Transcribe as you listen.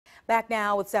Back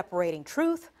now with separating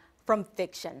truth from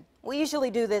fiction. We usually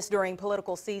do this during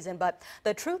political season, but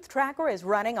the Truth Tracker is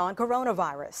running on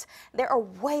coronavirus. There are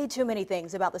way too many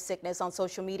things about the sickness on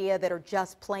social media that are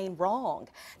just plain wrong.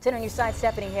 10 on your side,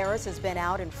 Stephanie Harris has been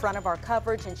out in front of our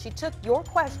coverage, and she took your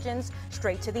questions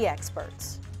straight to the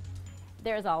experts.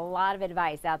 There's a lot of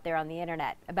advice out there on the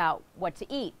internet about what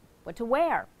to eat, what to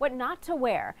wear, what not to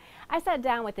wear. I sat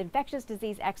down with infectious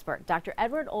disease expert Dr.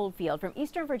 Edward Oldfield from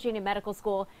Eastern Virginia Medical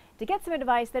School to get some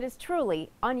advice that is truly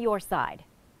on your side.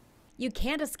 You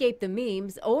can't escape the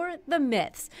memes or the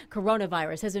myths.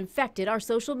 Coronavirus has infected our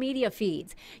social media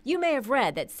feeds. You may have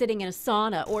read that sitting in a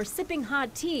sauna or sipping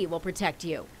hot tea will protect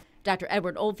you. Dr.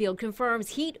 Edward Oldfield confirms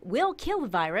heat will kill the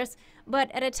virus,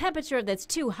 but at a temperature that's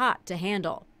too hot to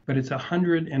handle. But it's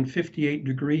 158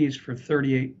 degrees for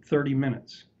 30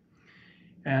 minutes.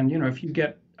 And, if you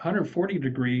get 140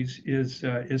 degrees is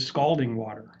scalding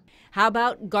water. How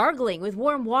about gargling with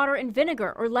warm water and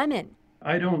vinegar or lemon?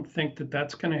 I don't think that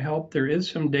that's going to help. There is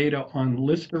some data on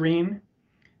Listerine,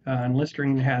 and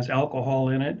Listerine has alcohol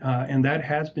in it, and that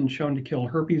has been shown to kill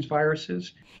herpes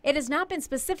viruses. It has not been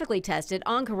specifically tested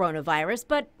on coronavirus,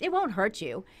 but it won't hurt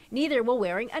you. Neither will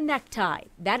wearing a necktie.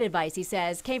 That advice, he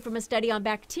says, came from a study on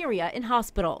bacteria in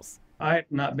hospitals. I've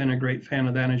not been a great fan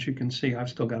of that. As you can see, I've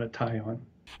still got a tie on.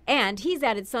 And he's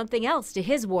added something else to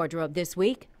his wardrobe this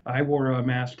week. I wore a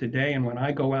mask today, and when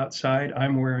I go outside,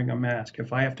 I'm wearing a mask.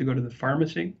 If I have to go to the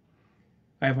pharmacy,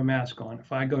 I have a mask on.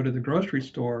 If I go to the grocery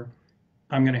store,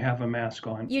 I'm going to have a mask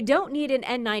on. You don't need an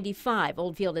N95,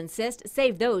 Oldfield insists.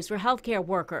 Save those for healthcare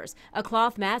workers. A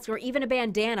cloth mask or even a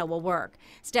bandana will work.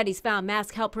 Studies found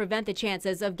masks help prevent the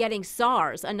chances of getting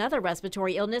SARS, another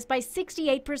respiratory illness, by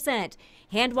 68%.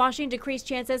 Hand washing decreased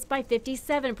chances by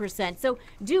 57%. So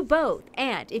do both.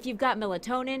 And if you've got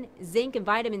melatonin, zinc, and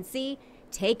vitamin C,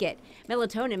 take it.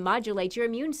 Melatonin modulates your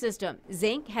immune system.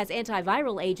 Zinc has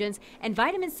antiviral agents, and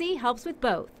vitamin C helps with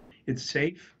both. It's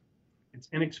safe. It's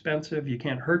inexpensive, you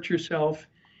can't hurt yourself,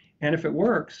 and if it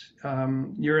works,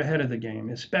 you're ahead of the game,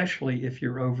 especially if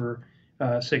you're over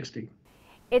 60.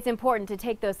 It's important to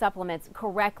take those supplements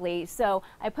correctly, so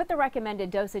I put the recommended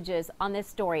dosages on this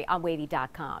story on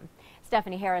WAVY.com.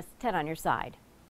 Stephanie Harris, 10 on your side.